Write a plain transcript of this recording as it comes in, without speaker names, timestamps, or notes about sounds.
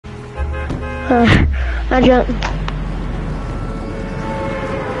I jumped.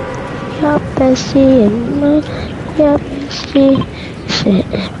 Your bestie and mine, your bestie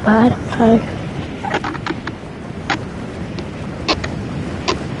sitting by the fire.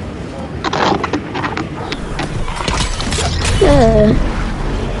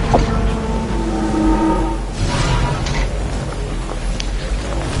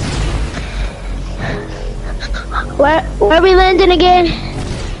 Where are we landing again?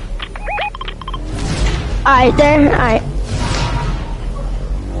 Alright, there. Alright.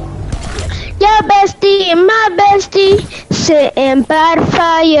 Your bestie and my bestie sitting by the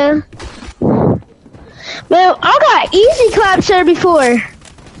fire. Man, I got easy claps there before.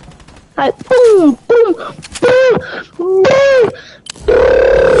 Like boom, boom, boom, boom,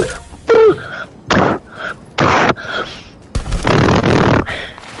 boom.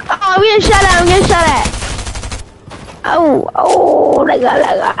 Oh, I'm getting shot at. I'm getting shot at. Oh, let go.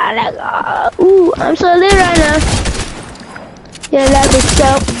 Ooh, I'm so lit right now. Your life is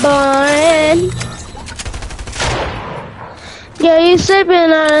so boring. Yeah, you sleeping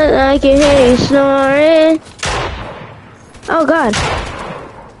on it, I can hear you snoring. Oh God.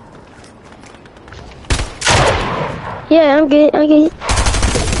 Yeah, I'm good.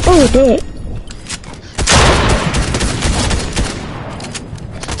 Oh, dick.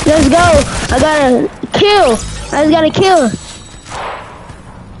 Let's go. I gotta kill. I just gotta kill.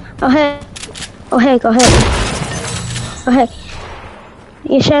 Oh heck. Oh heck.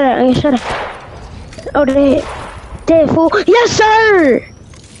 Get shot at. Oh, dead fool. Yes, sir.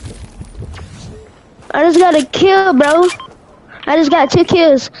 I just got a kill, bro. I just got 2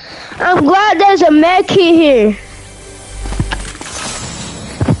 kills. I'm glad there's a med kit here.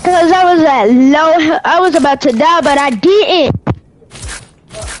 Cause I was at low. I was about to die, but I didn't.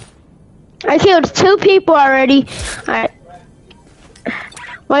 I killed 2 people already. Alright.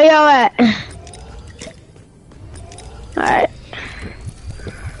 Where y'all at? Alright.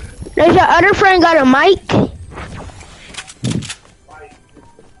 Does your other friend got a mic?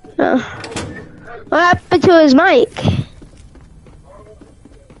 What happened to his mic?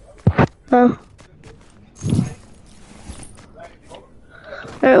 Oh.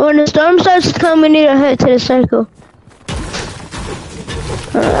 Alright, when the storm starts to come, we need to head to the circle.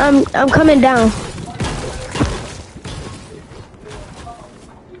 I'm coming down.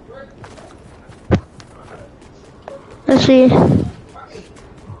 Let's see.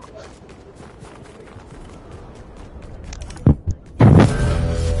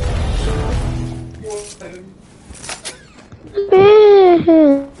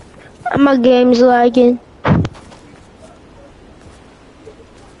 My game's lagging.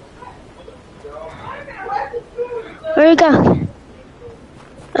 Where you go?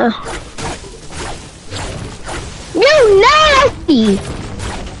 Oh. You nasty!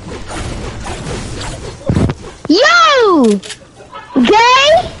 Yo!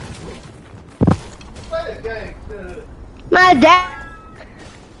 Gay? My dad.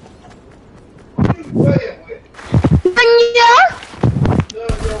 Yeah?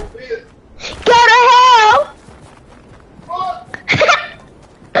 Go to hell!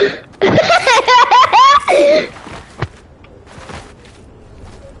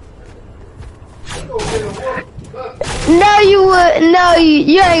 No, you would. No,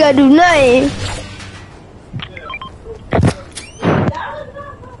 you ain't gonna do nothing.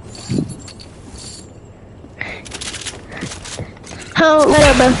 Hold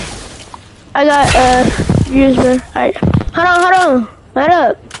on, bro. I got views, bro. Alright, hold on. Hold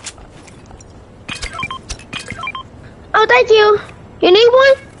up. Oh, thank you. You need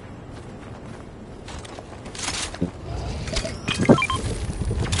one?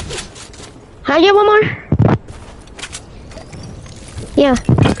 Can I get one more? Yeah.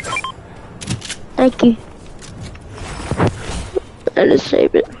 Thank you. I just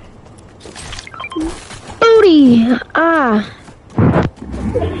save it. Booty! Ah.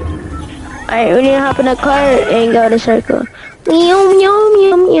 Alright, we need to hop in the car and go to circle. Meow.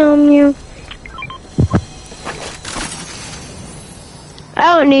 I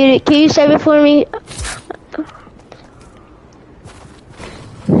don't need it. Can you save it for me?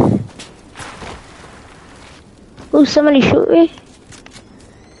 Oh, somebody shoot me.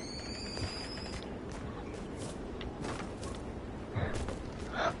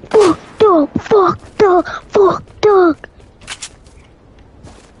 Fuck dog.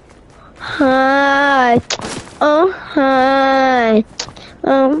 Hi. Oh, hi.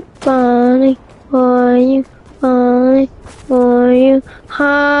 I'm falling for you.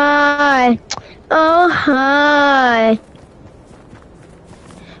 Hi. Oh, hi.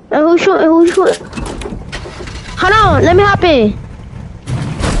 Who's shooting? Hold on, let me hop in.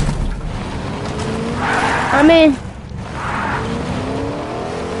 I'm in.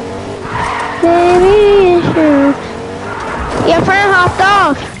 Baby, it's true. Your friend hopped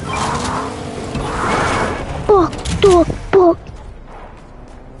off. Book, book, book.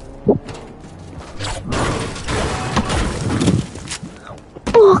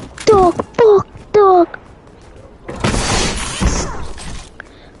 Book, dog, book, dog.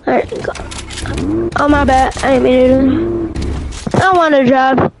 Alright, go. Oh, my bad. I didn't mean to. I want a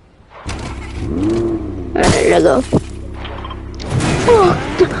job. Alright, let's go.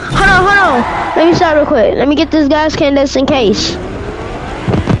 Hold on. Let me stop real quick. Let me get this gas can just in case.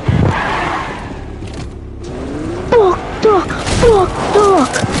 Fuck.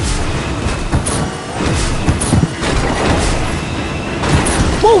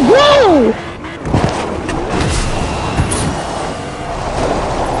 Whoa!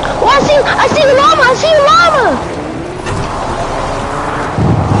 Oh, I see the llama! I see the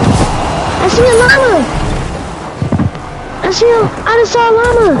llama! I just saw a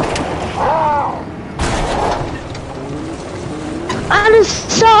llama! I just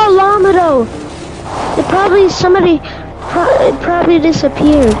saw a llama though! It probably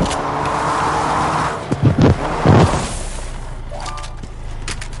disappeared.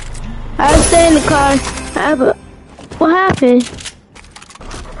 I'll stay in the car. What happened?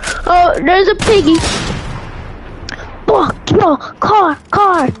 Oh, there's a piggy. Fuck, yo, car.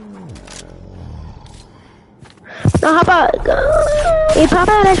 Now how about, hey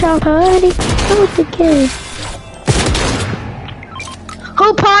Papa, that's our party. Who's the kid?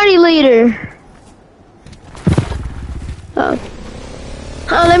 Who party leader? Oh,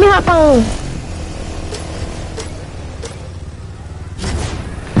 let me hop on.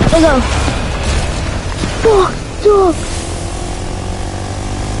 Let's go. Fuck.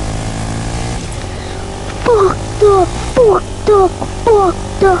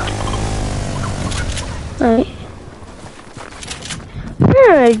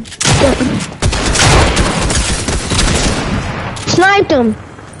 Alright. Sniped him.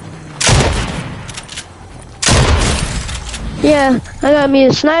 Yeah, I got me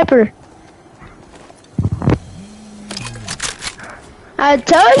a sniper. I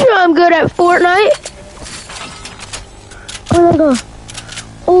told you I'm good at Fortnite. Where'd I go?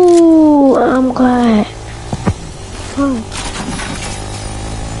 Ooh, I'm glad. Oh.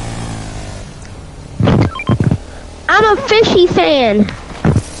 I'm a fishy fan.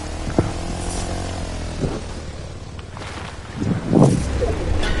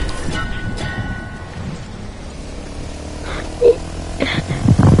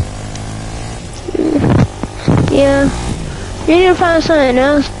 Yeah. You need to find something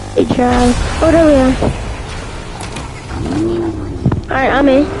else to try. Oh, there we are. Alright, I'm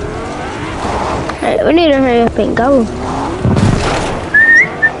in. Alright, we need to hurry up and go.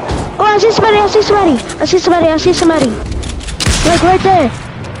 Oh, I see somebody. Like right there.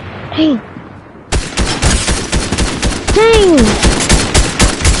 Hey. Dang.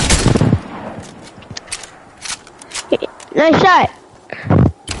 Nice shot.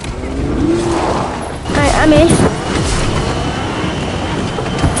 Alright, I'm in.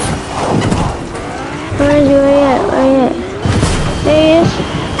 Where is he? Where you at? There he is.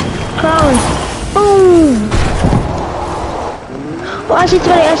 Crawling. Boom. Oh, I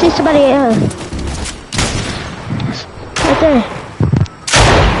see somebody. Right there.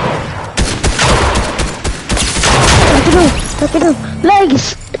 What to do?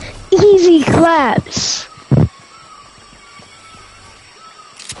 Legs. Easy claps.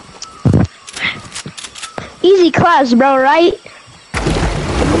 Easy claps, bro, right?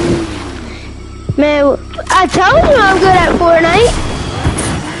 Man, I told you I'm good at Fortnite.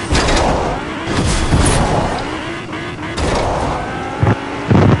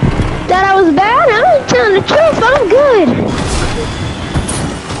 That I was bad? I'm telling the truth, I'm good.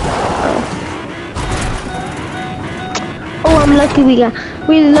 Oh, I'm lucky we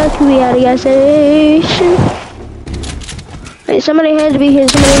got a gas station. Wait, somebody had to be here.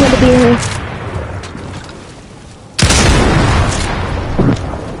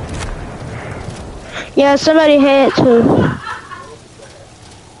 Yeah, somebody had to.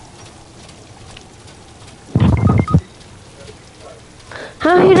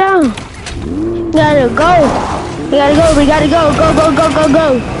 How he down? We gotta go. We gotta go.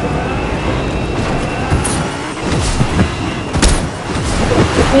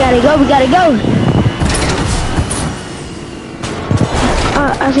 Go. We gotta go.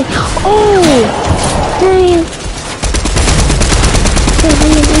 I see. Oh! Damn.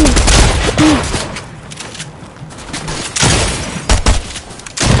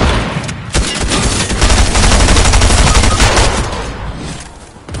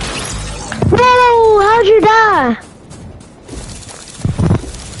 How'd you die.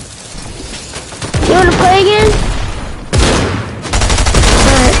 You wanna play again?